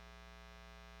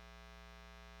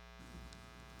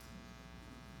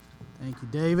Thank you,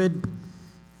 David,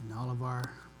 and all of our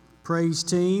praise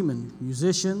team and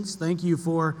musicians. Thank you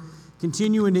for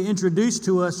continuing to introduce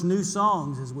to us new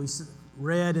songs as we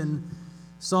read in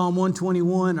Psalm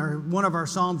 121, or one of our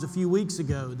Psalms a few weeks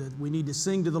ago, that we need to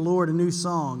sing to the Lord a new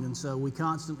song. And so we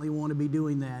constantly want to be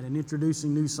doing that and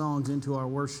introducing new songs into our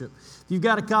worship. If you've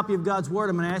got a copy of God's Word,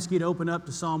 I'm going to ask you to open up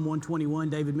to Psalm 121.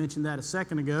 David mentioned that a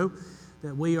second ago,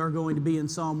 that we are going to be in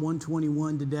Psalm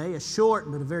 121 today. A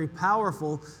short but a very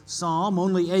powerful psalm,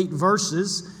 only 8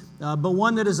 verses, but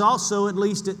one that is also, at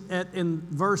least in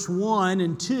verse 1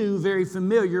 and 2, very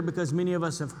familiar, because many of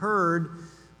us have heard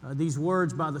these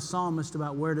words by the psalmist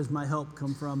about where does my help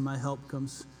come from? My help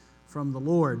comes from the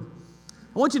Lord.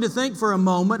 I want you to think for a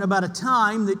moment about a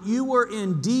time that you were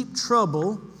in deep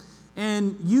trouble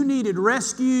and you needed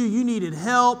rescue, you needed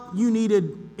help, you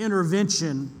needed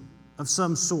intervention of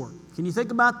some sort. Can you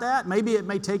think about that? Maybe it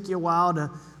may take you a while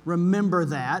to remember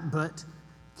that, but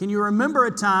can you remember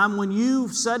a time when you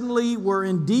suddenly were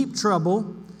in deep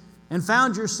trouble and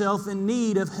found yourself in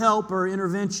need of help or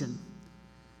intervention?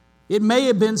 It may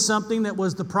have been something that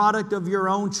was the product of your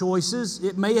own choices.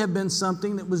 It may have been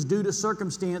something that was due to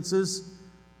circumstances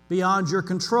beyond your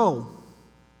control.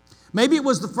 Maybe it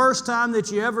was the first time that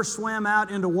you ever swam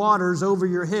out into waters over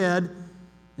your head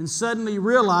and suddenly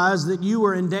realized that you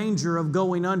were in danger of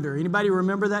going under. Anybody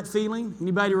remember that feeling?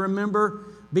 Anybody remember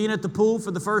being at the pool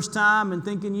for the first time and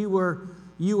thinking you were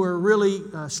really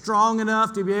strong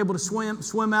enough to be able to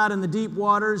swim out in the deep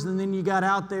waters, and then you got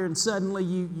out there and suddenly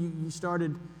you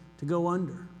started to go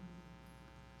under?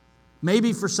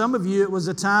 Maybe for some of you it was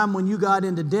a time when you got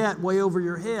into debt way over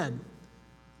your head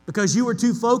because you were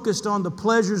too focused on the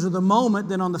pleasures of the moment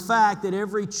than on the fact that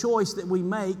every choice that we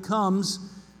make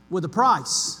comes with a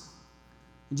price.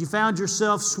 And you found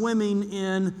yourself swimming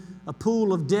in a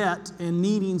pool of debt and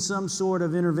needing some sort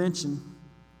of intervention.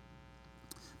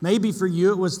 Maybe for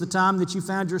you it was the time that you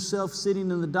found yourself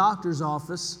sitting in the doctor's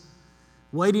office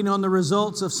waiting on the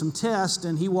results of some tests,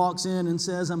 and he walks in and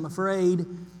says, "I'm afraid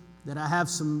that I have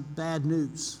some bad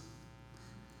news."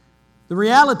 The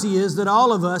reality is that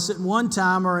all of us at one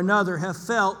time or another have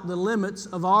felt the limits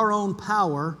of our own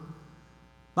power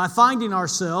by finding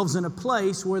ourselves in a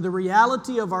place where the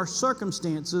reality of our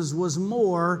circumstances was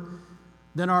more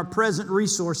than our present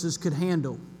resources could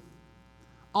handle.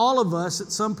 All of us at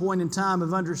some point in time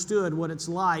have understood what it's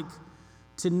like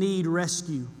to need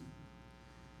rescue.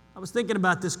 I was thinking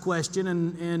about this question,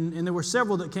 and there were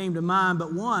several that came to mind,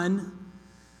 but one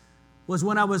was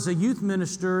when I was a youth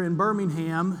minister in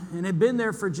Birmingham and had been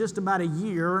there for just about a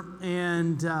year,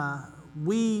 and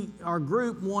our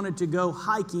group wanted to go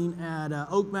hiking at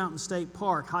Oak Mountain State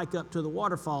Park, hike up to the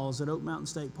waterfalls at Oak Mountain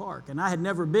State Park. And I had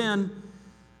never been,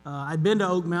 I'd been to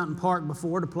Oak Mountain Park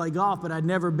before to play golf, but I'd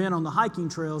never been on the hiking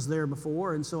trails there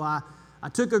before. And so I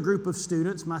took a group of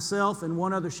students, myself and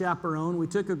one other chaperone. We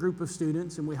took a group of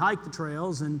students and we hiked the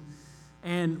trails,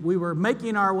 and we were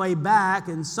making our way back,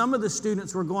 and some of the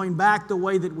students were going back the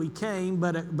way that we came,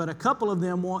 but a couple of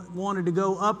them wanted to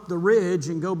go up the ridge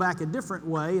and go back a different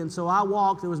way. And so I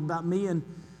walked. There was about me and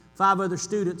 5 other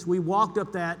students. We walked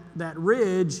up that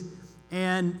ridge,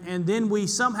 and then we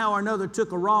somehow or another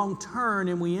took a wrong turn,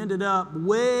 and we ended up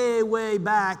way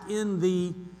back in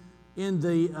the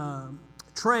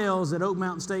trails at Oak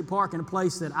Mountain State Park, in a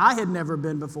place that I had never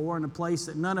been before, in a place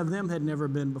that none of them had never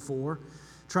been before,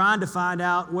 trying to find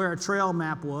out where a trail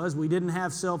map was. We didn't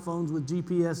have cell phones with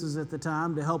GPSs at the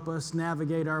time to help us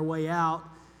navigate our way out.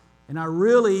 And I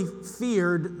really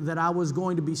feared that I was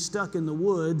going to be stuck in the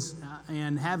woods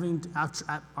and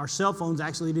our cell phones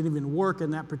actually didn't even work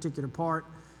in that particular part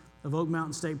of Oak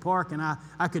Mountain State Park. And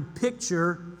I could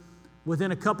picture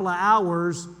within a couple of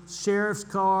hours sheriff's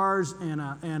cars and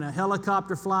a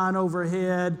helicopter flying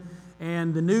overhead,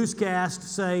 and the newscast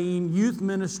saying, "Youth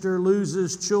minister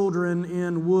loses children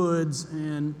in woods,"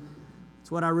 and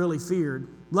it's what I really feared.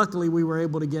 Luckily, we were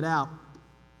able to get out.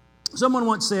 Someone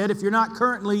once said, if you're not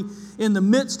currently in the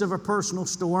midst of a personal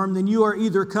storm, then you are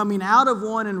either coming out of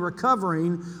one and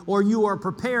recovering, or you are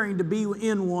preparing to be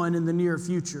in one in the near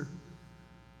future.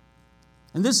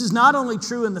 And this is not only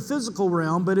true in the physical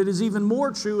realm, but it is even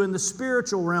more true in the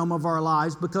spiritual realm of our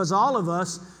lives, because all of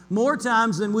us, more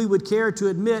times than we would care to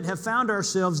admit, have found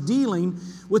ourselves dealing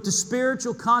with the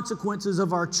spiritual consequences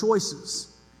of our choices.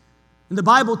 And the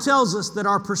Bible tells us that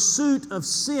our pursuit of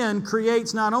sin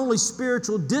creates not only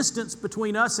spiritual distance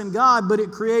between us and God, but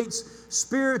it creates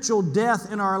spiritual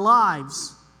death in our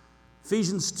lives.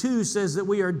 Ephesians 2 says that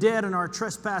we are dead in our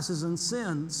trespasses and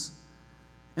sins,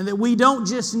 and that we don't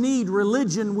just need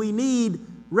religion, we need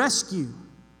rescue.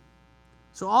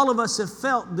 So all of us have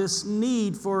felt this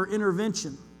need for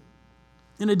intervention.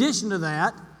 In addition to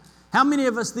that, How many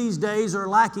of us these days are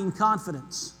lacking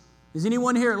confidence? Is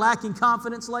anyone here lacking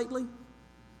confidence lately?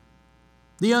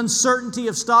 The uncertainty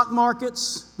of stock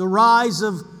markets, the rise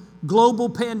of global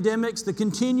pandemics, the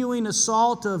continuing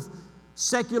assault of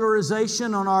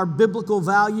secularization on our biblical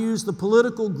values, the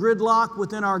political gridlock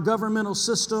within our governmental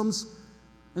systems,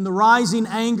 and the rising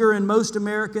anger in most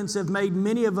Americans have made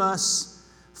many of us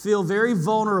feel very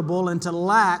vulnerable and to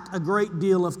lack a great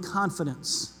deal of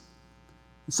confidence.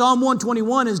 Psalm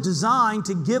 121 is designed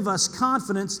to give us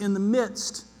confidence in the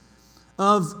midst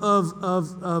of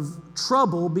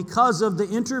trouble because of the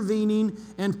intervening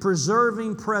and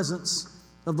preserving presence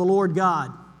of the Lord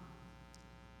God.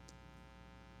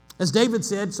 As David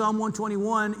said, Psalm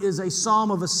 121 is a psalm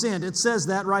of ascent. It says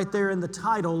that right there in the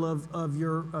title of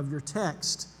your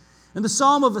text. And the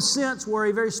Psalm of Ascents were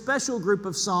a very special group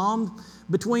of psalms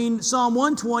between Psalm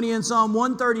 120 and Psalm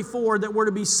 134 that were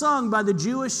to be sung by the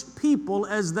Jewish people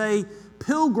as they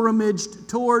pilgrimaged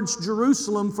towards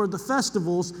Jerusalem for the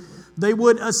festivals. They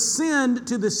would ascend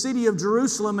to the city of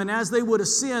Jerusalem, and as they would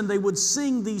ascend, they would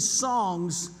sing these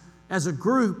songs as a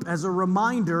group, as a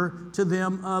reminder to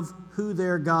them of who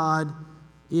their God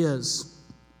is.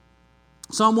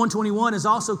 Psalm 121 is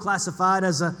also classified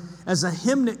as a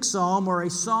hymnic psalm or a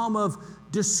psalm of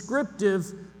descriptive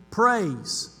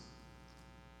praise.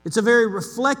 It's a very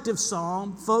reflective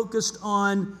psalm focused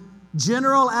on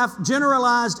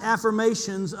generalized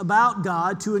affirmations about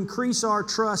God to increase our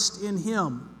trust in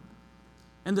Him.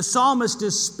 And the psalmist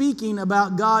is speaking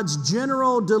about God's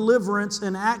general deliverance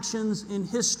and actions in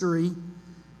history,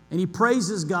 and he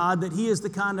praises God that He is the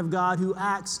kind of God who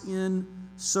acts in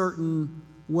certain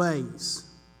ways.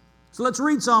 So let's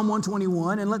read Psalm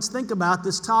 121 and let's think about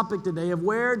this topic today of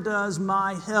where does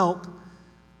my help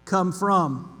come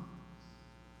from?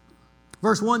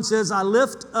 Verse 1 says, I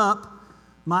lift up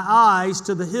my eyes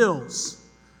to the hills.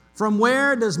 From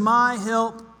where does my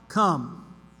help come?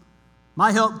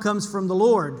 My help comes from the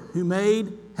Lord who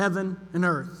made heaven and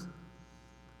earth.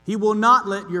 He will not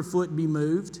let your foot be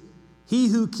moved. He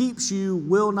who keeps you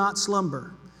will not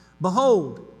slumber.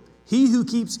 Behold, He who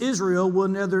keeps Israel will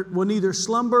neither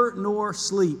slumber nor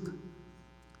sleep.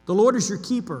 The Lord is your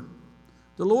keeper.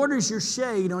 The Lord is your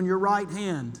shade on your right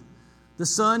hand. The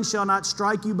sun shall not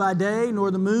strike you by day, nor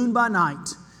the moon by night.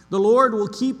 The Lord will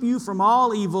keep you from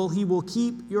all evil. He will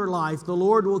keep your life. The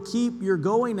Lord will keep your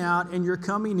going out and your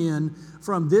coming in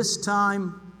from this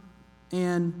time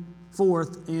and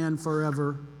forth and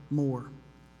forevermore.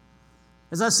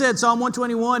 As I said, Psalm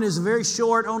 121 is very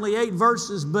short, only 8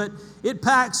 verses, but it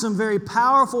packs some very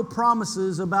powerful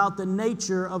promises about the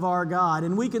nature of our God.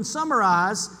 And we can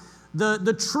summarize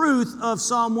the truth of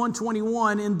Psalm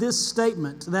 121 in this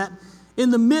statement, that in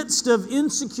the midst of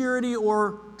insecurity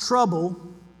or trouble,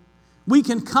 we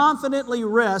can confidently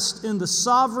rest in the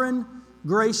sovereign,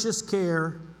 gracious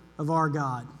care of our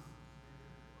God.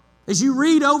 As you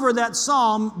read over that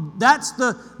psalm, that's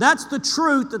the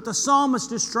truth that the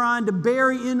psalmist is trying to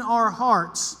bury in our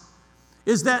hearts,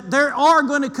 is that there are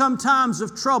going to come times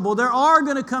of trouble. There are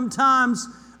going to come times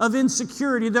of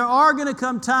insecurity. There are going to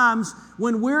come times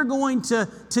when we're going to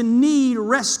need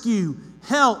rescue,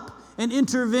 help, and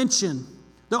intervention.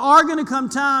 There are going to come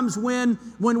times when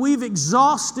we've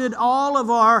exhausted all of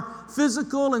our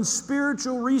physical and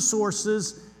spiritual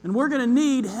resources, and we're going to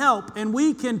need help. And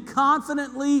we can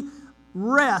confidently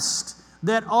rest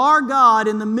that our God,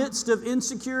 in the midst of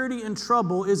insecurity and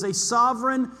trouble, is a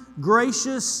sovereign,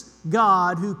 gracious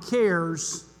God who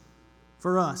cares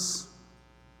for us.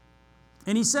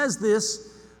 And he says this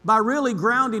by really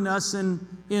grounding us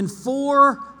in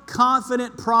 4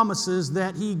 confident promises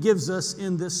that he gives us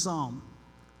in this psalm.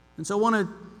 And so I want to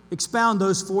expound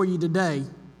those for you today.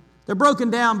 They're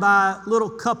broken down by little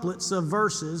couplets of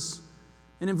verses.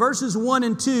 And in verses 1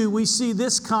 and 2, we see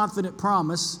this confident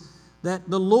promise that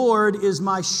the Lord is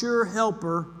my sure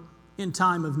helper in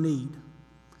time of need.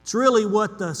 It's really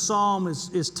what the psalm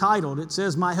is titled. It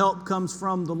says, my help comes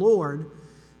from the Lord.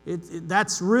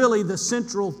 That's really the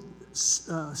central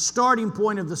starting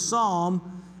point of the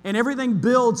psalm. And everything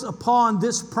builds upon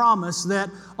this promise that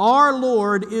our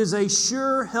Lord is a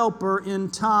sure helper in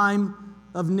time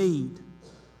of need.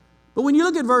 But when you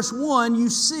look at verse 1, you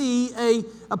see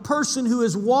a person who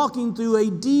is walking through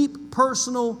a deep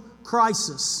personal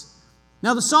crisis.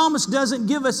 Now, the psalmist doesn't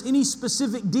give us any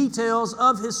specific details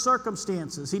of his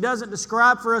circumstances. He doesn't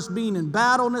describe for us being in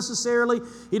battle necessarily.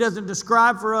 He doesn't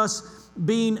describe for us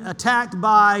being attacked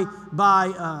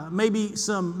by maybe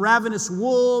some ravenous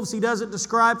wolves. He doesn't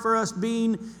describe for us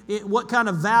being what kind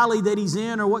of valley that he's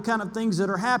in or what kind of things that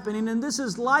are happening. And this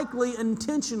is likely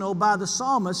intentional by the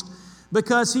psalmist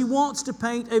because he wants to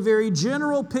paint a very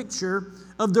general picture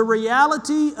of the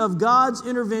reality of God's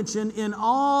intervention in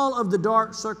all of the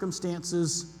dark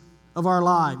circumstances of our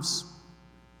lives.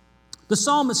 The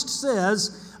psalmist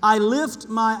says, I lift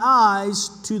my eyes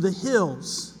to the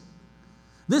hills.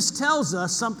 This tells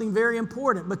us something very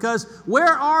important, because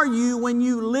where are you when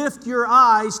you lift your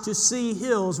eyes to see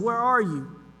hills? Where are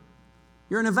you?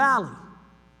 You're in a valley.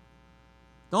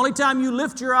 The only time you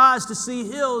lift your eyes to see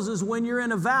hills is when you're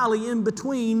in a valley in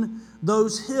between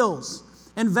those hills.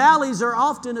 And valleys are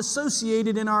often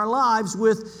associated in our lives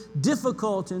with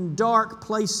difficult and dark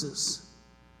places.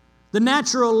 The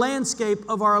natural landscape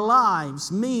of our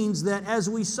lives means that as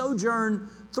we sojourn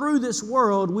through this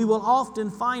world, we will often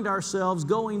find ourselves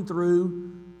going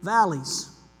through valleys.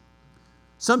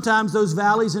 Sometimes those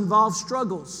valleys involve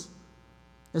struggles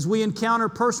as we encounter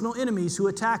personal enemies who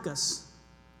attack us.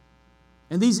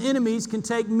 And these enemies can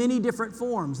take many different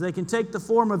forms. They can take the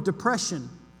form of depression,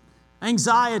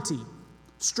 anxiety,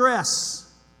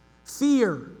 stress,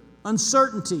 fear,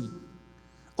 uncertainty,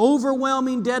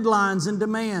 overwhelming deadlines and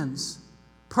demands,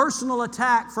 personal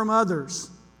attack from others,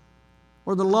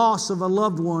 or the loss of a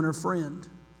loved one or friend.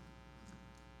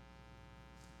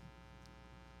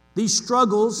 These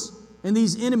struggles and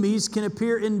these enemies can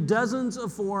appear in dozens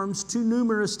of forms, too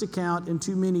numerous to count and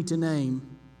too many to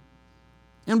name.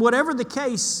 And whatever the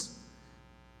case,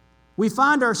 we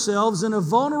find ourselves in a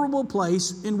vulnerable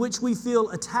place in which we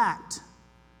feel attacked.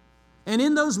 And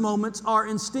in those moments, our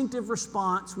instinctive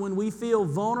response when we feel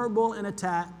vulnerable and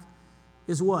attacked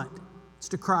is what? It's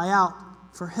to cry out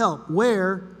for help.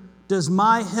 Where does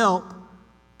my help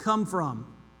come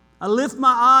from? I lift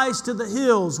my eyes to the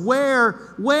hills.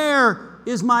 Where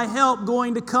is my help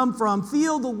going to come from?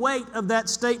 Feel the weight of that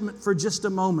statement for just a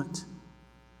moment.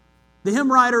 The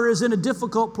hymn writer is in a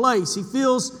difficult place. He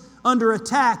feels under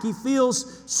attack. He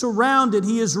feels surrounded.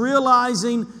 He is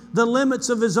realizing the limits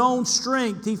of his own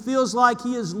strength. He feels like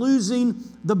he is losing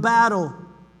the battle.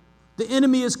 The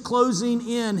enemy is closing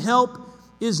in. Help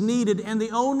is needed. And the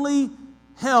only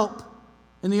help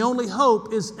and the only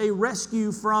hope is a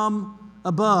rescue from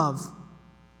above.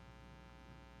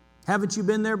 Haven't you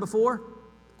been there before?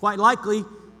 Quite likely,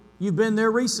 you've been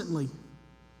there recently.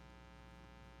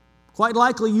 Quite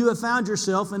likely, you have found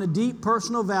yourself in a deep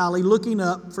personal valley looking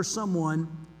up for someone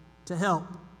to help.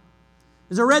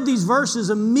 As I read these verses,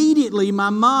 immediately my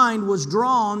mind was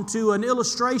drawn to an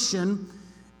illustration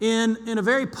in a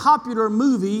very popular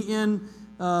movie in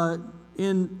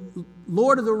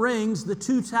Lord of the Rings, The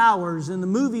Two Towers, in the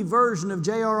movie version of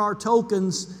J.R.R.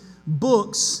 Tolkien's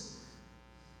books.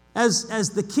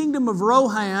 As the kingdom of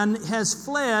Rohan has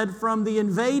fled from the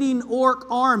invading orc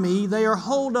army, they are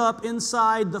holed up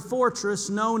inside the fortress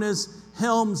known as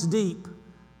Helm's Deep.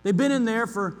 They've been in there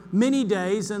for many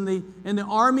days, and the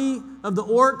army of the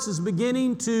orcs is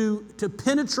beginning to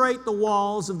penetrate the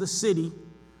walls of the city.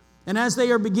 And as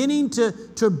they are beginning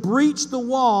to breach the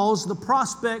walls, the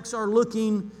prospects are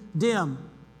looking dim.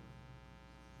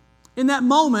 In that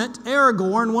moment,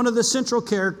 Aragorn, one of the central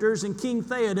characters, and King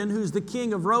Theoden, who's the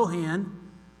king of Rohan,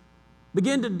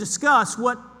 begin to discuss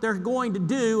what they're going to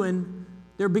do, and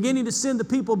they're beginning to send the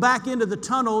people back into the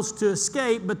tunnels to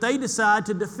escape, but they decide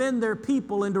to defend their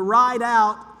people and to ride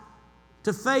out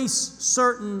to face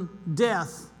certain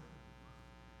death.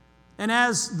 And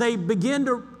as they begin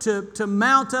to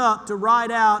mount up to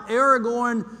ride out,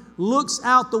 Aragorn looks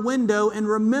out the window and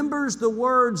remembers the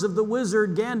words of the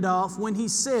wizard Gandalf when he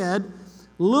said,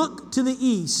 "Look to the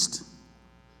east.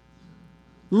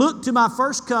 Look to my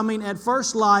first coming at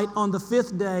first light on the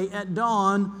 5th day. At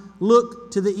dawn,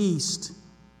 look to the east."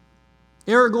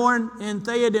 Aragorn and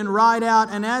Theoden ride out,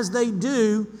 and as they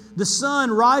do, the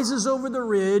sun rises over the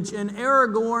ridge, and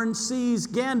Aragorn sees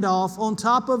Gandalf on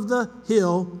top of the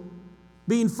hill,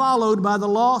 being followed by the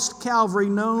lost cavalry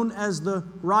known as the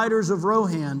Riders of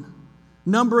Rohan,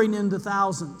 numbering in the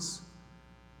thousands.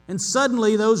 And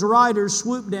suddenly those riders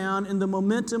swoop down, and the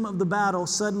momentum of the battle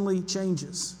suddenly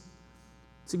changes.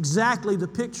 It's exactly the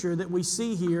picture that we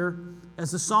see here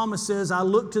as the psalmist says, "I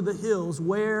look to the hills.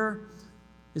 Where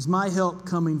is my help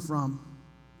coming from?"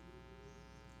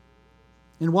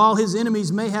 And while his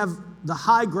enemies may have the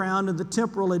high ground and the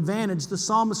temporal advantage, the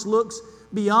psalmist looks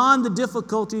beyond the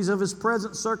difficulties of his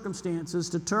present circumstances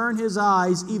to turn his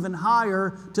eyes even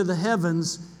higher to the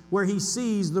heavens, where he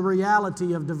sees the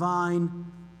reality of divine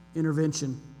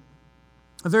intervention.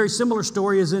 A very similar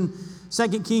story is in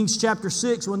 2 Kings chapter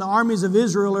 6, when the armies of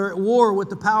Israel are at war with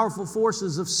the powerful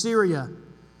forces of Syria.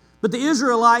 But the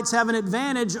Israelites have an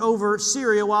advantage over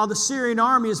Syria. While the Syrian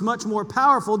army is much more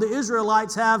powerful, the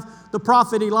Israelites have the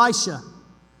prophet Elisha.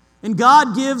 And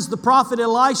God gives the prophet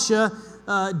Elisha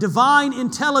divine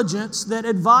intelligence that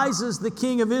advises the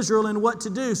king of Israel in what to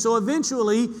do. So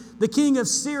eventually, the king of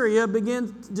Syria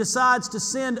decides to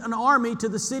send an army to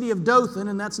the city of Dothan,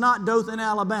 and that's not Dothan,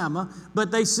 Alabama,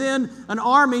 but they send an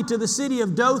army to the city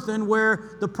of Dothan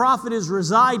where the prophet is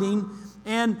residing.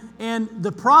 And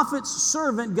the prophet's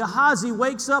servant Gehazi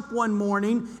wakes up one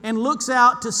morning and looks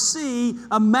out to see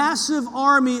a massive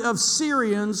army of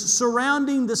Syrians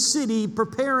surrounding the city,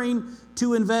 preparing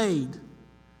to invade.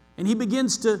 And he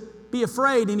begins to be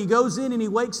afraid, and he goes in and he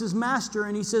wakes his master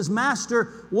and he says,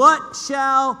 "Master, what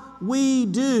shall we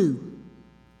do?"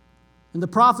 And the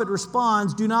prophet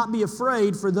responds, "Do not be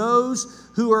afraid, for those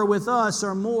who are with us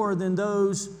are more than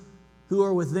those who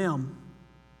are with them."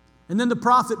 And then the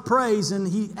prophet prays and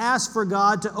he asks for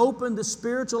God to open the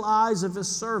spiritual eyes of his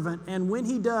servant. And when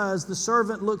he does, the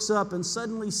servant looks up and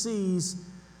suddenly sees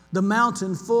the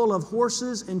mountain full of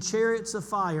horses and chariots of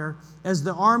fire, as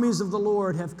the armies of the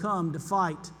Lord have come to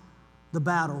fight the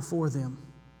battle for them.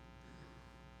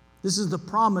 This is the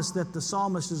promise that the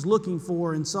psalmist is looking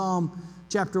for in Psalm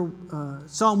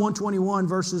 121,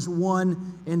 verses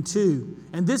 1 and 2.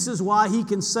 And this is why he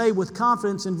can say with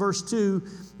confidence in verse 2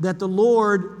 that the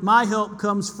Lord, my help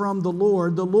comes from the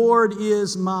Lord. The Lord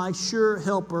is my sure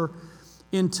helper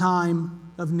in time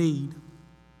of need.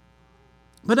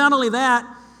 But not only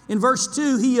that, in verse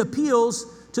 2, he appeals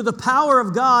to the power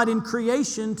of God in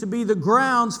creation to be the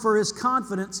grounds for his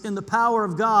confidence in the power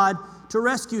of God to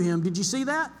rescue him. Did you see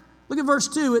that? Look at verse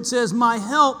 2. It says, "My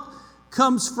help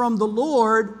comes from the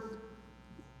Lord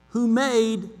who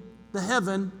made the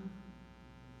heaven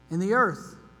and the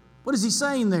earth." What is he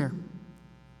saying there?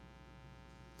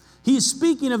 He is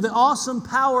speaking of the awesome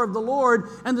power of the Lord,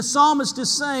 and the psalmist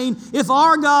is saying, if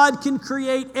our God can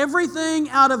create everything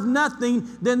out of nothing,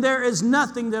 then there is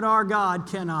nothing that our God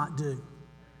cannot do.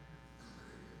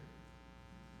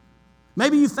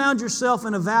 Maybe you found yourself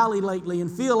in a valley lately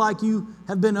and feel like you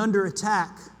have been under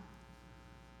attack.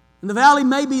 And the valley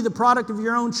may be the product of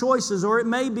your own choices, or it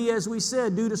may be, as we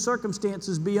said, due to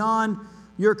circumstances beyond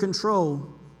your control.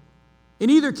 In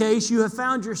either case, you have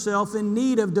found yourself in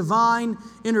need of divine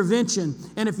intervention.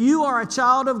 And if you are a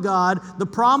child of God, the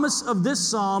promise of this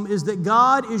psalm is that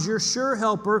God is your sure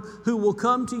helper who will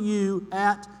come to you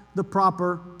at the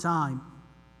proper time.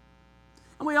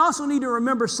 And we also need to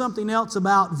remember something else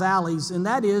about valleys, and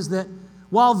that is that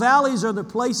while valleys are the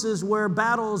places where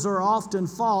battles are often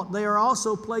fought, they are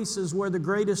also places where the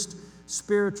greatest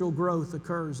spiritual growth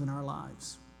occurs in our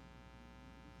lives.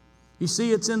 You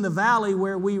see, it's in the valley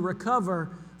where we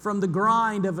recover from the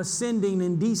grind of ascending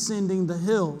and descending the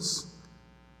hills,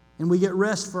 and we get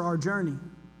rest for our journey.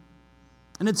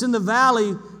 And it's in the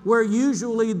valley where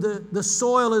usually the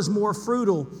soil is more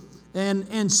fertile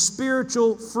and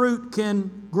spiritual fruit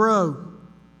can grow.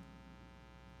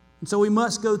 And so we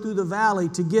must go through the valley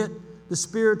to get the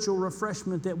spiritual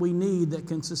refreshment that we need that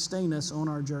can sustain us on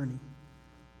our journey.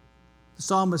 The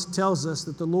psalmist tells us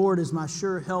that the Lord is my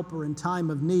sure helper in time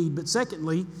of need. But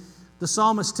secondly, the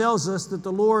psalmist tells us that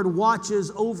the Lord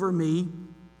watches over me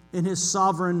in His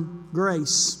sovereign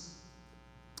grace.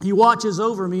 He watches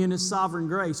over me in His sovereign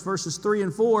grace. Verses 3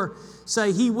 and 4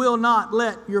 say, He will not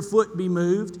let your foot be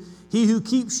moved. He who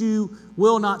keeps you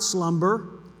will not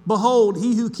slumber. Behold,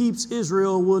 He who keeps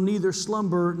Israel will neither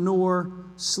slumber nor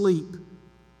sleep.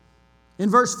 In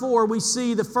verse 4, we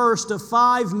see the first of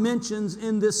 5 mentions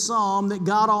in this psalm that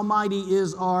God Almighty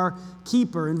is our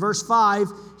keeper. In verse 5,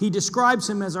 He describes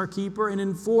Him as our keeper, and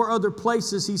in 4 other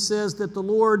places He says that the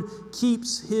Lord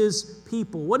keeps His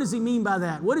people. What does He mean by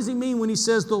that? What does He mean when He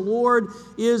says the Lord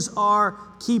is our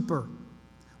keeper?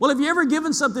 Well, have you ever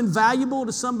given something valuable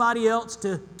to somebody else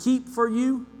to keep for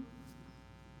you?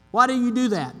 Why do you do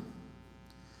that?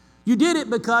 You did it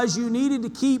because you needed to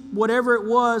keep whatever it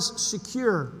was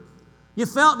secure. You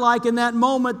felt like in that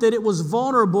moment that it was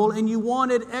vulnerable and you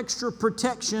wanted extra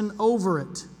protection over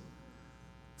it.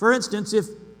 For instance,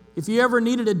 if you ever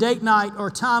needed a date night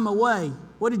or time away,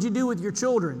 what did you do with your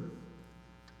children?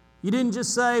 You didn't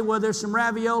just say, well, there's some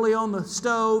ravioli on the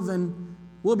stove and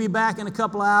we'll be back in a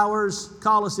couple of hours.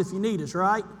 Call us if you need us,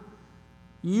 right?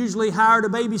 You usually hired a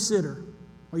babysitter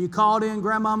or you called in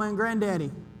grandmama and granddaddy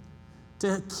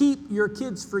to keep your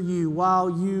kids for you while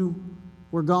you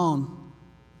were gone.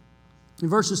 In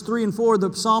verses 3 and 4,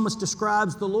 the psalmist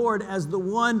describes the Lord as the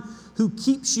one who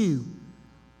keeps you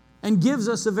and gives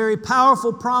us a very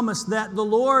powerful promise that the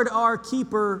Lord, our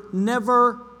keeper,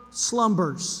 never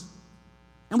slumbers.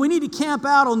 And we need to camp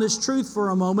out on this truth for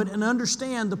a moment and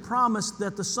understand the promise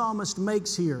that the psalmist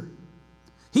makes here.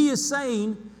 He is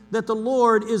saying that the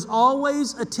Lord is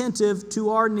always attentive to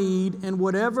our need and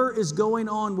whatever is going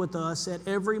on with us at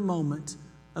every moment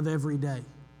of every day.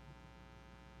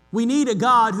 We need a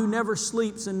God who never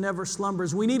sleeps and never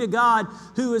slumbers. We need a God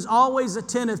who is always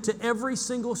attentive to every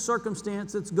single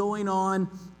circumstance that's going on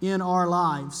in our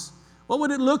lives. What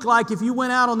would it look like if you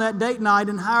went out on that date night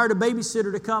and hired a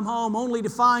babysitter to come home only to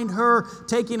find her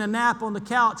taking a nap on the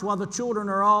couch while the children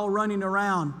are all running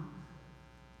around?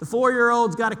 The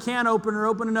 4-year-old's got a can opener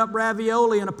opening up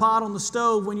ravioli in a pot on the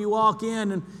stove when you walk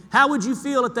in. And how would you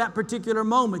feel at that particular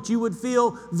moment? You would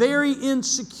feel very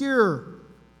insecure.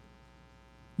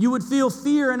 You would feel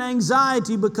fear and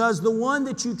anxiety because the one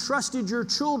that you trusted your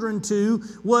children to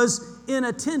was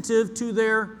inattentive to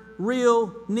their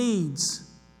real needs.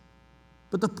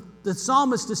 But the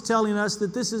psalmist is telling us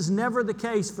that this is never the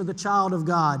case for the child of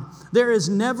God. There is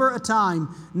never a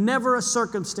time, never a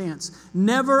circumstance,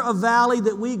 never a valley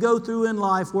that we go through in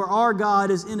life where our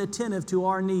God is inattentive to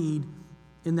our need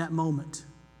in that moment.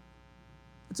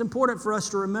 It's important for us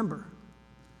to remember.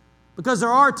 Because there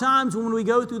are times when we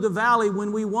go through the valley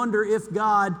when we wonder if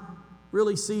God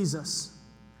really sees us.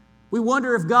 We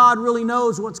wonder if God really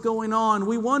knows what's going on.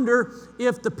 We wonder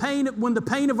if when the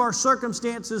pain of our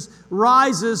circumstances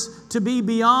rises to be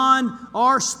beyond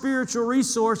our spiritual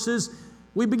resources,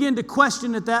 we begin to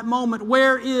question at that moment,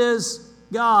 where is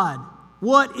God?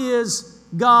 What is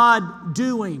God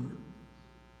doing?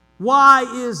 Why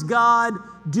is God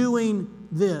doing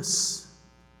this?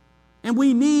 And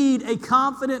we need a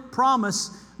confident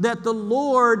promise that the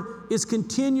Lord is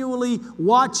continually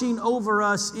watching over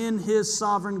us in His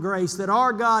sovereign grace, that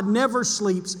our God never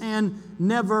sleeps and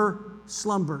never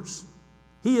slumbers.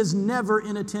 He is never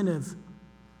inattentive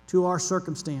to our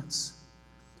circumstance.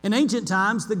 In ancient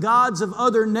times, the gods of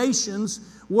other nations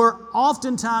were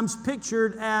oftentimes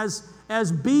pictured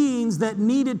as beings that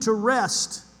needed to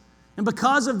rest. And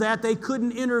because of that, they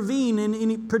couldn't intervene in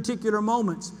any particular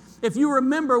moments. If you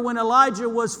remember when Elijah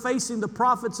was facing the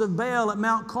prophets of Baal at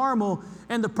Mount Carmel,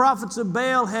 and the prophets of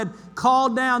Baal had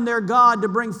called down their God to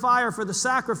bring fire for the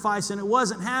sacrifice, and it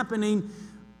wasn't happening,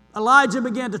 Elijah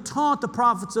began to taunt the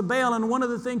prophets of Baal, and one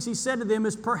of the things he said to them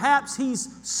is, perhaps he's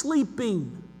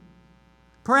sleeping.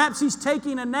 Perhaps he's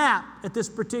taking a nap at this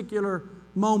particular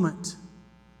moment.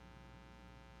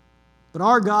 But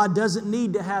our God doesn't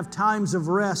need to have times of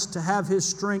rest to have His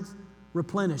strength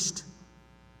replenished.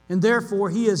 And therefore,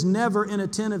 He is never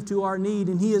inattentive to our need,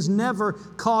 and He is never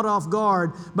caught off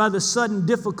guard by the sudden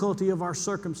difficulty of our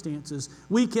circumstances.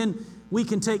 We can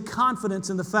take confidence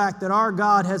in the fact that our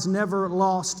God has never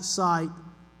lost sight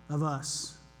of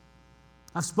us.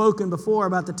 I've spoken before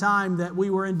about the time that we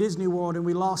were in Disney World and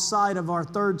we lost sight of our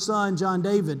third son, John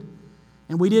David,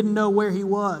 and we didn't know where he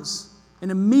was. And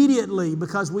immediately,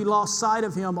 because we lost sight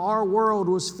of him, our world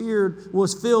was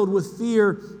filled with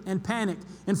fear and panic.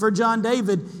 And for John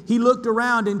David, he looked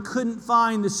around and couldn't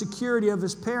find the security of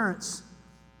his parents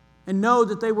and know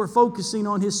that they were focusing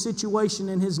on his situation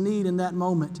and his need in that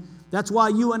moment. That's why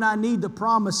you and I need the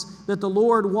promise that the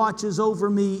Lord watches over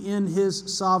me in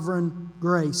His sovereign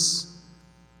grace.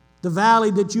 The valley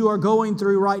that you are going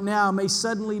through right now may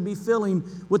suddenly be filling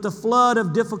with a flood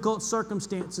of difficult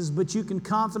circumstances, but you can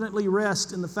confidently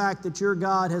rest in the fact that your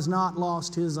God has not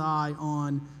lost His eye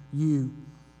on you.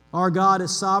 Our God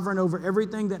is sovereign over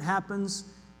everything that happens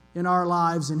in our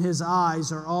lives, and His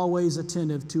eyes are always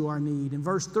attentive to our need. In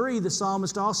verse 3, the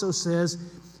psalmist also says,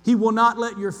 He will not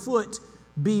let your foot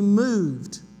be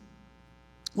moved.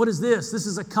 What is this? This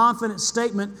is a confident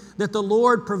statement that the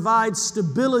Lord provides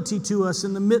stability to us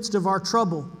in the midst of our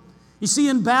trouble. You see,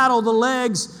 in battle, the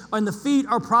legs and the feet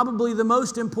are probably the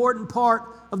most important part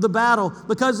of the battle,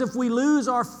 because if we lose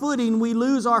our footing, we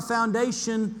lose our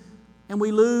foundation and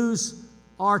we lose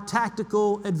our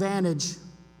tactical advantage.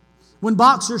 When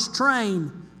boxers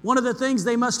train, one of the things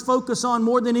they must focus on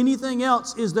more than anything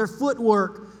else is their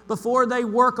footwork before they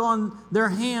work on their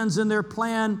hands and their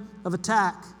plan of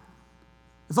attack.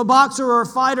 If a boxer or a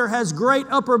fighter has great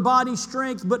upper body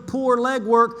strength but poor leg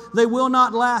work, they will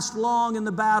not last long in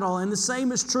the battle. And the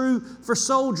same is true for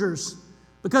soldiers,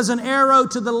 because an arrow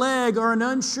to the leg or an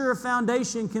unsure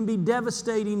foundation can be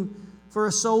devastating for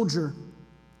a soldier.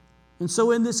 And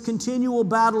so in this continual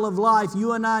battle of life,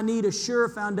 you and I need a sure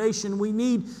foundation. We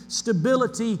need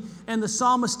stability, and the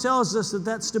psalmist tells us that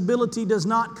that stability does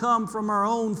not come from our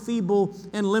own feeble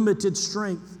and limited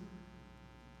strength.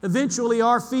 Eventually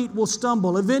our feet will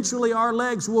stumble. Eventually our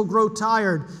legs will grow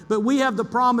tired. But we have the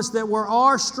promise that where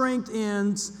our strength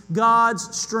ends,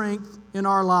 God's strength in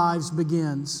our lives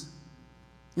begins.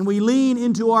 And we lean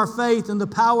into our faith and the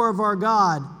power of our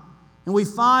God. And we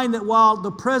find that while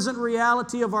the present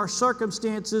reality of our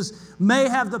circumstances may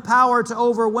have the power to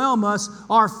overwhelm us,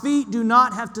 our feet do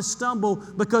not have to stumble,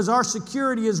 because our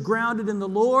security is grounded in the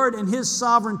Lord and His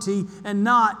sovereignty and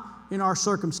not in our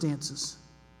circumstances.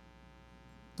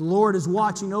 The Lord is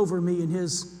watching over me in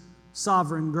His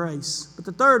sovereign grace. But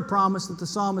the third promise that the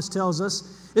psalmist tells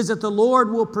us is that the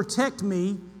Lord will protect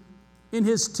me in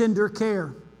His tender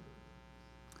care.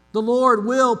 The Lord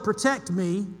will protect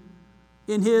me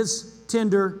in His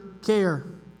tender care.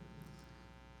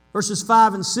 Verses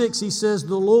 5 and 6, he says,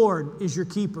 the Lord is your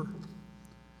keeper.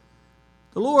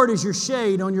 The Lord is your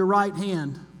shade on your right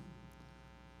hand.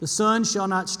 The sun shall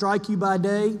not strike you by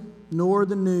day, nor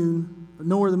the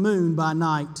moon by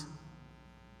night.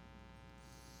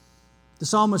 The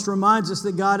psalmist reminds us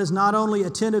that God is not only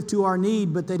attentive to our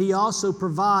need, but that He also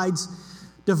provides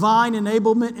divine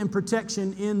enablement and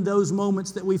protection in those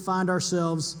moments that we find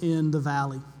ourselves in the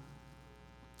valley.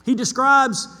 He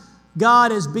describes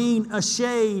God as being a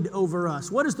shade over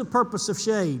us. What is the purpose of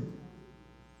shade?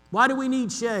 Why do we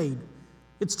need shade?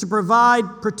 It's to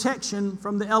provide protection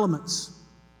from the elements.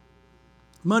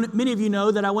 Many of you know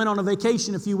that I went on a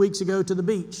vacation a few weeks ago to the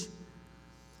beach.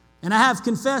 And I have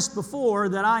confessed before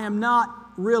that I am not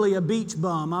really a beach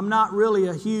bum. I'm not really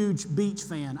a huge beach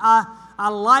fan. I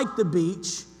like the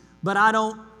beach, but I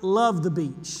don't love the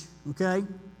beach, okay?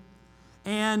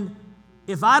 And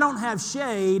if I don't have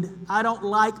shade, I don't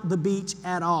like the beach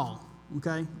at all,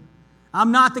 okay?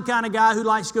 I'm not the kind of guy who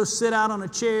likes to go sit out on a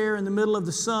chair in the middle of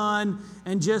the sun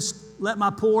and just let my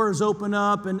pores open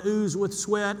up and ooze with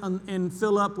sweat and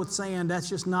fill up with sand. That's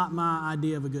just not my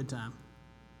idea of a good time.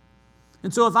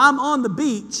 And so if I'm on the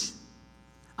beach,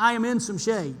 I am in some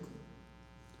shade,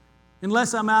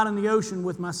 unless I'm out in the ocean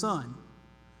with my son.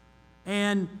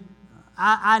 And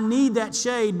I need that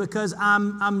shade because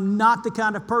I'm not the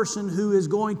kind of person who is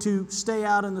going to stay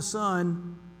out in the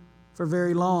sun for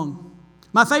very long.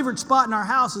 My favorite spot in our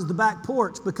house is the back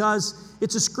porch because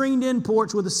it's a screened-in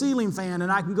porch with a ceiling fan,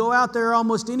 and I can go out there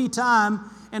almost any time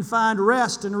and find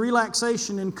rest and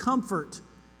relaxation and comfort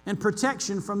and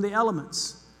protection from the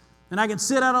elements. And I can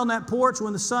sit out on that porch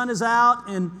when the sun is out,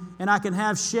 and I can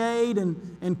have shade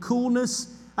and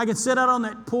coolness. I can sit out on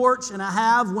that porch, and I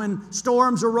have when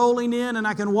storms are rolling in, and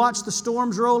I can watch the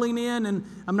storms rolling in, and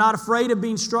I'm not afraid of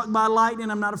being struck by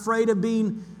lightning. I'm not afraid of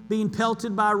being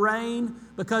pelted by rain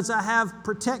because I have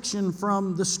protection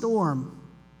from the storm.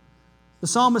 The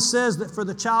psalmist says that for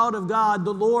the child of God,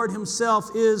 the Lord Himself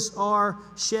is our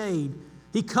shade.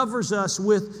 He covers us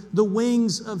with the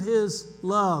wings of His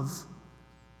love.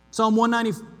 Psalm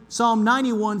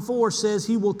 91:4 says,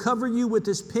 He will cover you with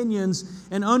His pinions,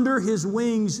 and under His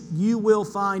wings you will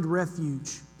find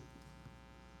refuge.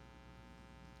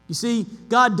 You see,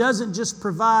 God doesn't just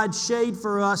provide shade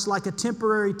for us like a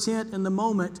temporary tent in the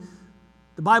moment.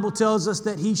 The Bible tells us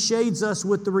that He shades us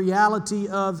with the reality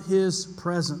of His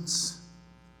presence.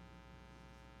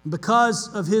 Because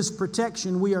of His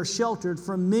protection, we are sheltered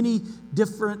from many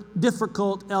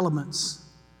difficult elements.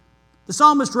 The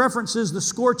psalmist references the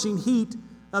scorching heat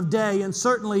of day, and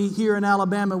certainly here in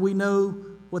Alabama, we know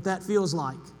what that feels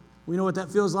like. We know what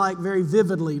that feels like very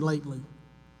vividly lately.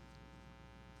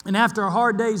 And after a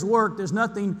hard day's work, there's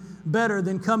nothing better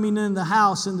than coming in the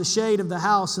house, in the shade of the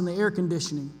house, and the air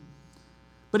conditioning.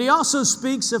 But he also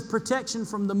speaks of protection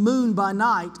from the moon by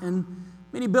night, and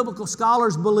many biblical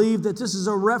scholars believe that this is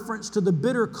a reference to the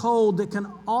bitter cold that can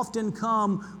often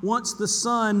come once the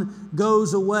sun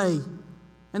goes away,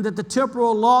 and that the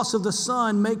temporal loss of the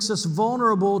sun makes us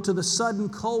vulnerable to the sudden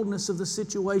coldness of the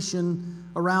situation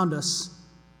around us.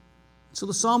 So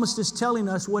the psalmist is telling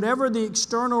us, whatever the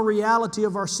external reality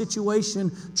of our situation,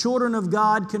 children of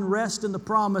God can rest in the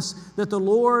promise that the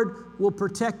Lord will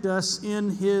protect us in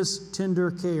His tender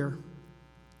care.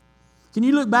 Can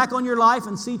you look back on your life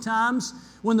and see times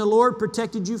when the Lord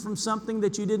protected you from something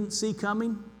that you didn't see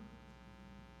coming?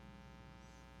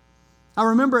 I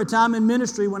remember a time in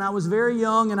ministry when I was very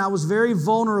young and I was very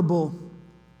vulnerable.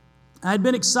 I had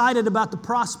been excited about the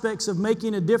prospects of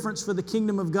making a difference for the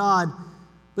kingdom of God.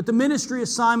 But the ministry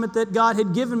assignment that God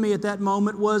had given me at that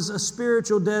moment was a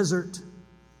spiritual desert.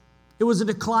 It was a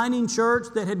declining church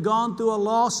that had gone through a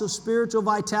loss of spiritual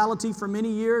vitality for many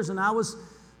years, and I was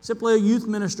simply a youth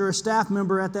minister, a staff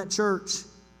member at that church.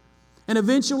 And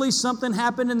eventually something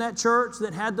happened in that church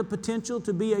that had the potential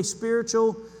to be a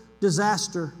spiritual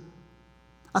disaster.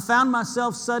 I found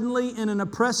myself suddenly in an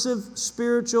oppressive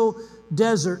spiritual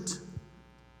desert.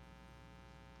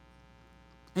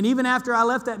 And even after I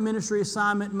left that ministry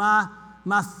assignment, my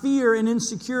fear and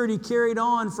insecurity carried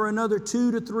on for another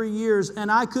 2 to 3 years.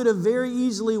 And I could have very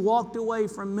easily walked away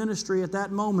from ministry at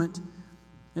that moment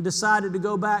and decided to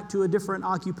go back to a different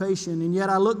occupation. And yet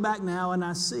I look back now and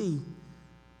I see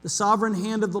the sovereign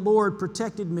hand of the Lord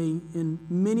protected me in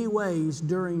many ways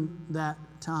during that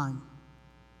time.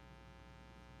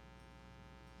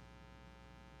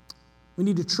 We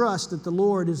need to trust that the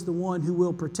Lord is the one who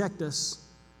will protect us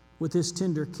with His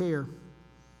tender care.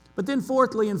 But then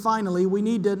fourthly and finally, we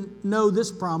need to know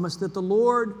this promise that the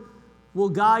Lord will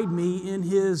guide me in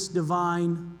His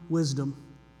divine wisdom.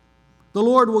 The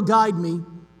Lord will guide me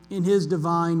in His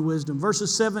divine wisdom.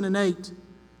 Verses 7 and 8,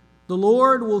 the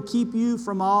Lord will keep you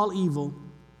from all evil.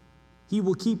 He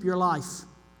will keep your life.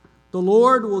 The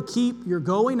Lord will keep your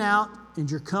going out and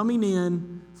your coming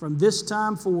in from this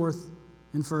time forth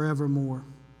and forevermore.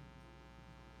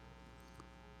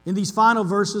 In these final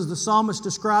verses, the psalmist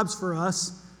describes for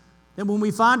us that when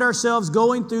we find ourselves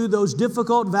going through those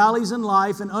difficult valleys in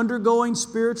life and undergoing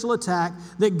spiritual attack,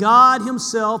 that God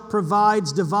Himself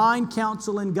provides divine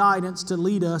counsel and guidance to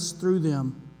lead us through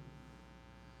them.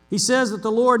 He says that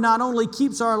the Lord not only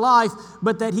keeps our life,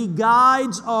 but that He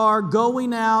guides our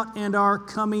going out and our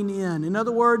coming in. In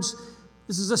other words,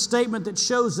 this is a statement that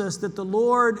shows us that the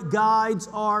Lord guides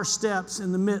our steps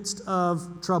in the midst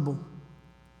of trouble.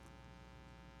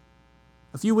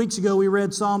 A few weeks ago, we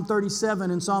read Psalm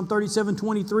 37, and Psalm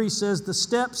 37:23 says, "The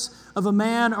steps of a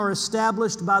man are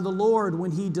established by the Lord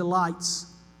when he delights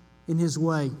in His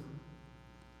way."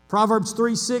 Proverbs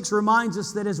 3:6 reminds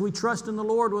us that as we trust in the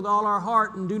Lord with all our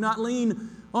heart and do not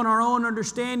lean on our own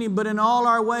understanding, but in all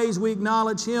our ways we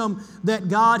acknowledge Him, that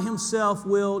God Himself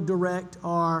will direct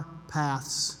our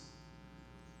paths.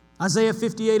 Isaiah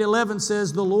 58:11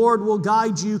 says, "The Lord will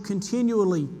guide you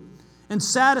continually and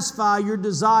satisfy your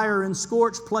desire in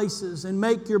scorched places and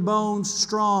make your bones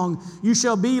strong. You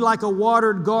shall be like a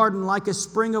watered garden, like a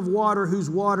spring of water whose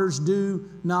waters do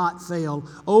not fail."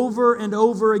 Over and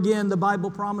over again, the Bible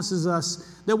promises us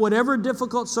that whatever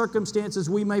difficult circumstances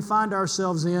we may find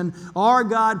ourselves in, our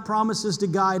God promises to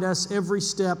guide us every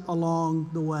step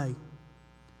along the way.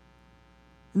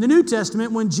 In the New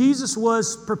Testament, when Jesus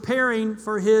was preparing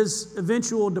for His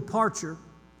eventual departure,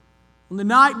 on the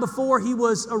night before He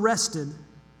was arrested,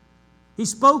 He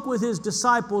spoke with His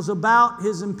disciples about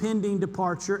His impending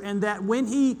departure and that when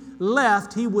He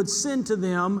left, He would send to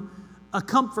them a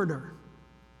comforter.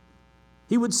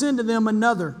 He would send to them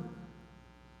another.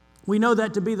 We know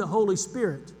that to be the Holy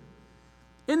Spirit.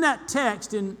 In that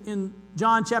text, in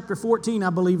John chapter 14, I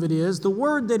believe it is, the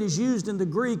word that is used in the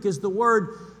Greek is the word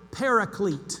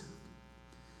paraclete.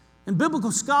 And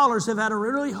biblical scholars have had a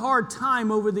really hard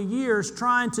time over the years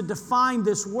trying to define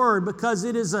this word because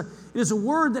it is a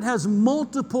word that has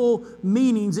multiple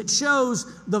meanings. It shows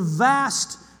the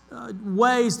vast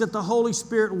ways that the Holy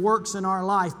Spirit works in our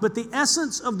life. But the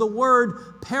essence of the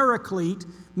word paraclete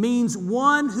means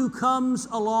one who comes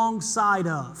alongside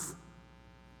of.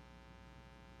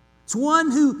 It's one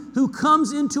who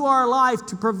comes into our life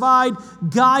to provide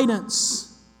guidance.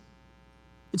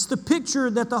 It's the picture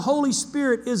that the Holy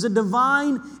Spirit is a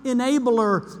divine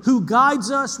enabler who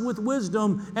guides us with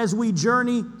wisdom as we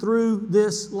journey through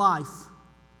this life.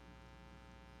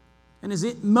 And as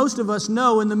most of us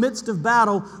know, in the midst of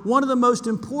battle, one of the most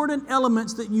important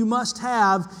elements that you must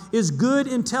have is good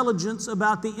intelligence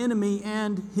about the enemy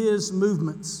and his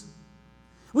movements.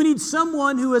 We need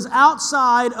someone who is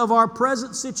outside of our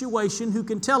present situation who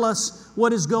can tell us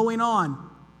what is going on.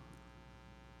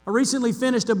 I recently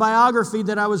finished a biography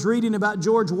that I was reading about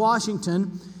George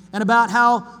Washington and about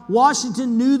how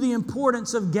Washington knew the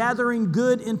importance of gathering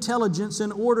good intelligence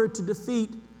in order to defeat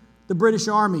the British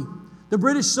Army. The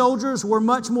British soldiers were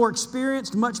much more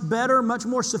experienced, much better, much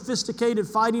more sophisticated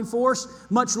fighting force,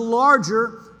 much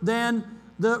larger than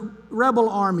the rebel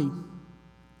army.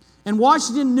 And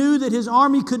Washington knew that his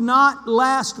army could not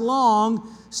last long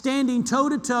standing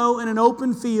toe-to-toe in an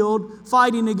open field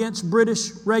fighting against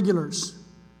British regulars.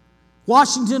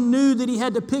 Washington knew that he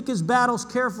had to pick his battles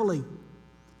carefully.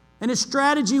 And his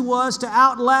strategy was to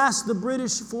outlast the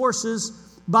British forces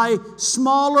by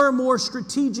smaller, more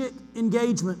strategic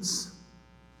engagements.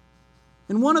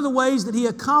 And one of the ways that he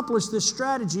accomplished this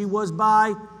strategy was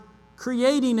by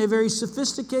creating a very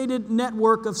sophisticated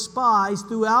network of spies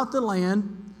throughout the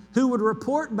land who would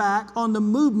report back on the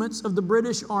movements of the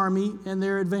British Army and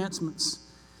their advancements.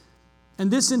 And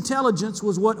this intelligence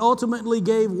was what ultimately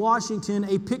gave Washington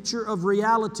a picture of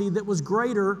reality that was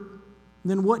greater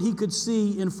than what he could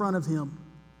see in front of him.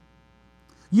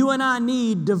 You and I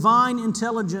need divine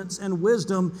intelligence and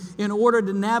wisdom in order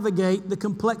to navigate the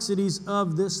complexities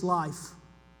of this life.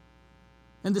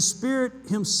 And the Spirit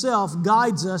Himself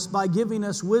guides us by giving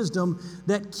us wisdom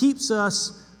that keeps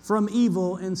us from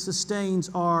evil and sustains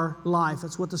our life.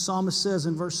 That's what the psalmist says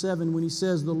in verse 7 when he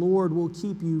says, "The Lord will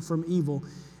keep you from evil."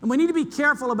 And we need to be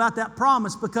careful about that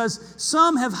promise because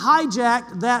some have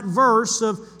hijacked that verse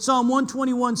of Psalm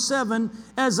 121:7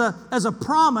 as a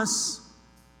promise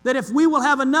That if we will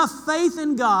have enough faith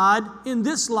in God in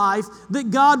this life, that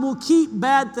God will keep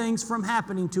bad things from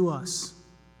happening to us.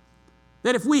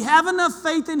 That if we have enough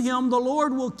faith in Him, the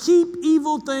Lord will keep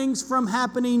evil things from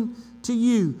happening to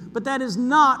you. But that is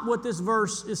not what this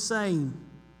verse is saying.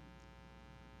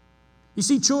 You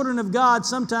see, children of God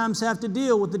sometimes have to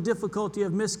deal with the difficulty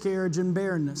of miscarriage and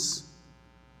barrenness.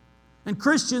 And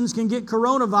Christians can get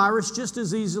coronavirus just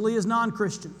as easily as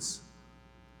non-Christians.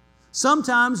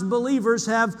 Sometimes believers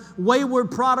have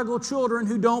wayward prodigal children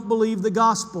who don't believe the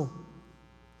gospel.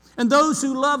 And those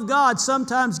who love God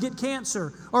sometimes get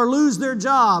cancer or lose their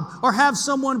job or have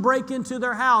someone break into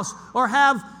their house or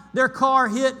have their car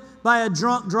hit by a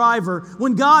drunk driver.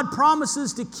 When God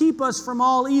promises to keep us from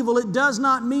all evil, it does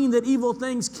not mean that evil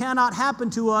things cannot happen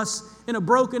to us in a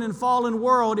broken and fallen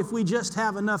world if we just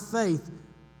have enough faith.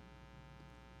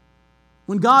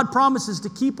 When God promises to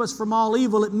keep us from all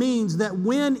evil, it means that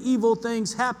when evil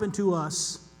things happen to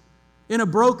us in a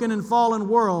broken and fallen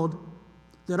world,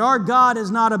 that our God has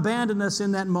not abandoned us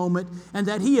in that moment, and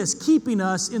that He is keeping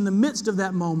us in the midst of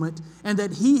that moment, and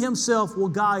that He Himself will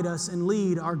guide us and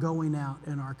lead our going out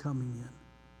and our coming in.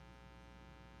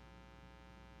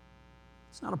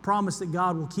 It's not a promise that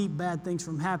God will keep bad things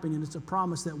from happening. It's a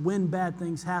promise that when bad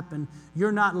things happen,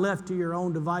 you're not left to your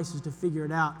own devices to figure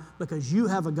it out, because you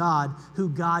have a God who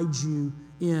guides you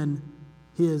in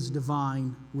His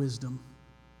divine wisdom.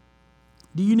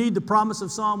 Do you need the promise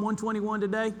of Psalm 121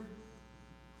 today?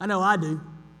 I know I do.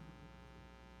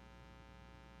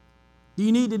 Do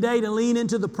you need today to lean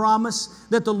into the promise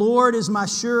that the Lord is my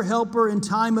sure helper in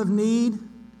time of need?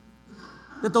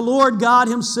 That the Lord God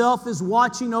Himself is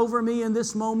watching over me in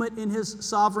this moment in His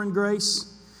sovereign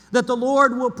grace? That the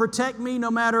Lord will protect me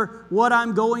no matter what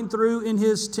I'm going through in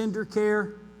His tender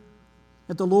care?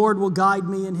 That the Lord will guide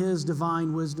me in His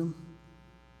divine wisdom?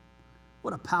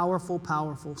 What a powerful,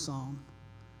 powerful psalm.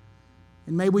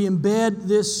 And may we embed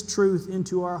this truth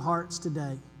into our hearts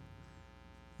today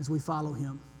as we follow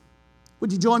Him.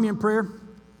 Would you join me in prayer?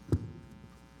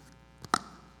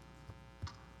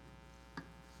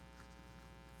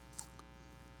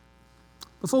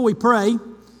 Before we pray,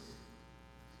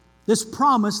 this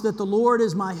promise that the Lord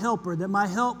is my helper, that my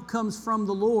help comes from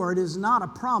the Lord, is not a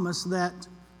promise that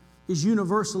is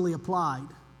universally applied.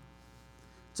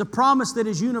 It's a promise that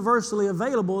is universally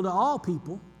available to all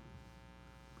people,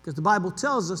 because the Bible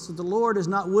tells us that the Lord is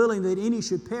not willing that any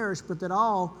should perish, but that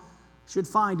all should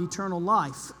find eternal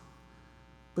life.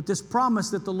 But this promise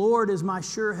that the Lord is my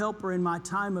sure helper in my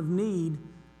time of need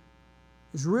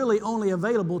is really only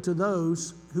available to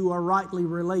those who are rightly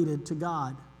related to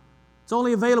God. It's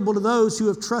only available to those who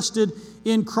have trusted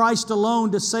in Christ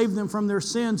alone to save them from their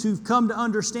sins, who've come to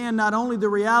understand not only the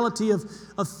reality of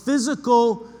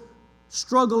physical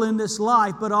struggle in this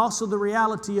life, but also the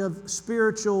reality of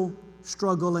spiritual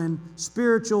struggle and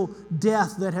spiritual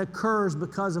death that occurs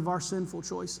because of our sinful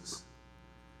choices.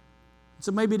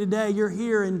 So maybe today you're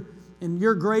here and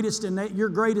your greatest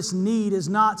need is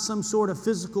not some sort of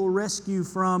physical rescue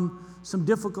from some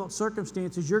difficult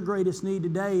circumstances. Your greatest need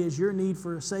today is your need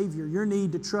for a Savior, your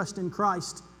need to trust in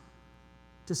Christ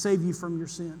to save you from your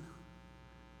sin.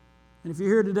 And if you're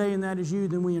here today and that is you,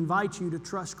 then we invite you to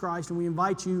trust Christ, and we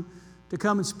invite you to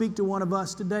come and speak to one of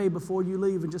us today before you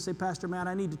leave and just say, Pastor Matt,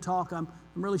 I need to talk. I'm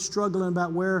really struggling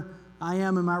about where I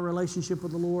am in my relationship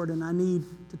with the Lord, and I need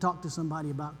to talk to somebody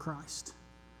about Christ.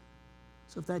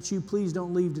 So if that's you, please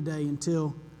don't leave today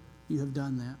until you have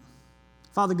done that.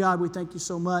 Father God, we thank you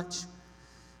so much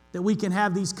that we can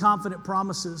have these confident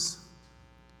promises,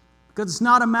 because it's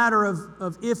not a matter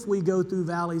of if we go through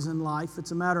valleys in life,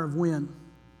 it's a matter of when.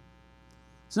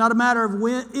 It's not a matter of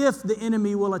if the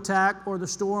enemy will attack, or the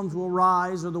storms will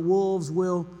rise, or the wolves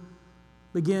will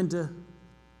begin to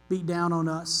beat down on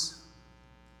us.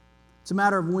 It's a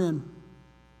matter of when.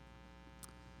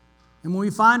 And when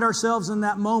we find ourselves in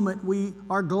that moment, we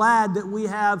are glad that we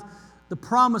have the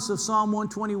promise of Psalm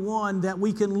 121, that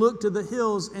we can look to the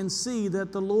hills and see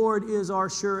that the Lord is our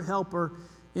sure helper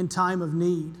in time of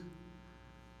need.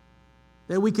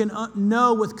 That we can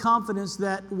know with confidence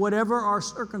that whatever our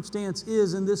circumstance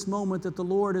is in this moment, that the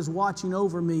Lord is watching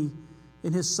over me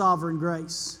in His sovereign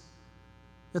grace.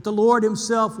 That the Lord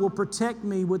Himself will protect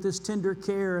me with His tender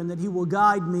care, and that He will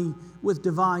guide me with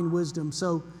divine wisdom.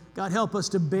 So, God, help us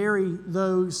to bury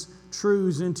those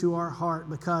truths into our heart,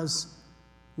 because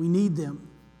we need them.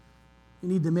 We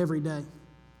need them every day.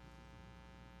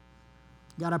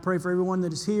 God, I pray for everyone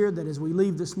that is here, that as we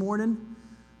leave this morning,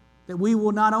 that we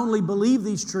will not only believe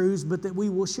these truths, but that we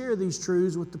will share these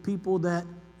truths with the people that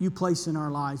you place in our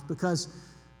lives. Because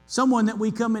someone that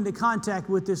we come into contact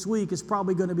with this week is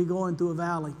probably going to be going through a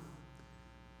valley.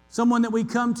 Someone that we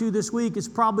come to this week is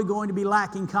probably going to be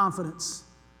lacking confidence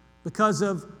because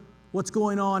of what's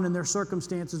going on in their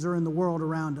circumstances or in the world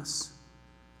around us.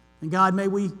 And God, may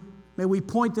we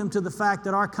point them to the fact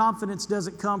that our confidence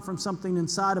doesn't come from something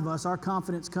inside of us. Our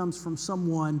confidence comes from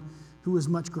someone who is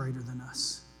much greater than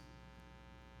us.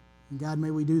 And God,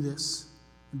 may we do this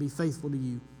and be faithful to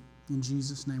you. In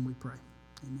Jesus' name we pray.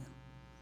 Amen.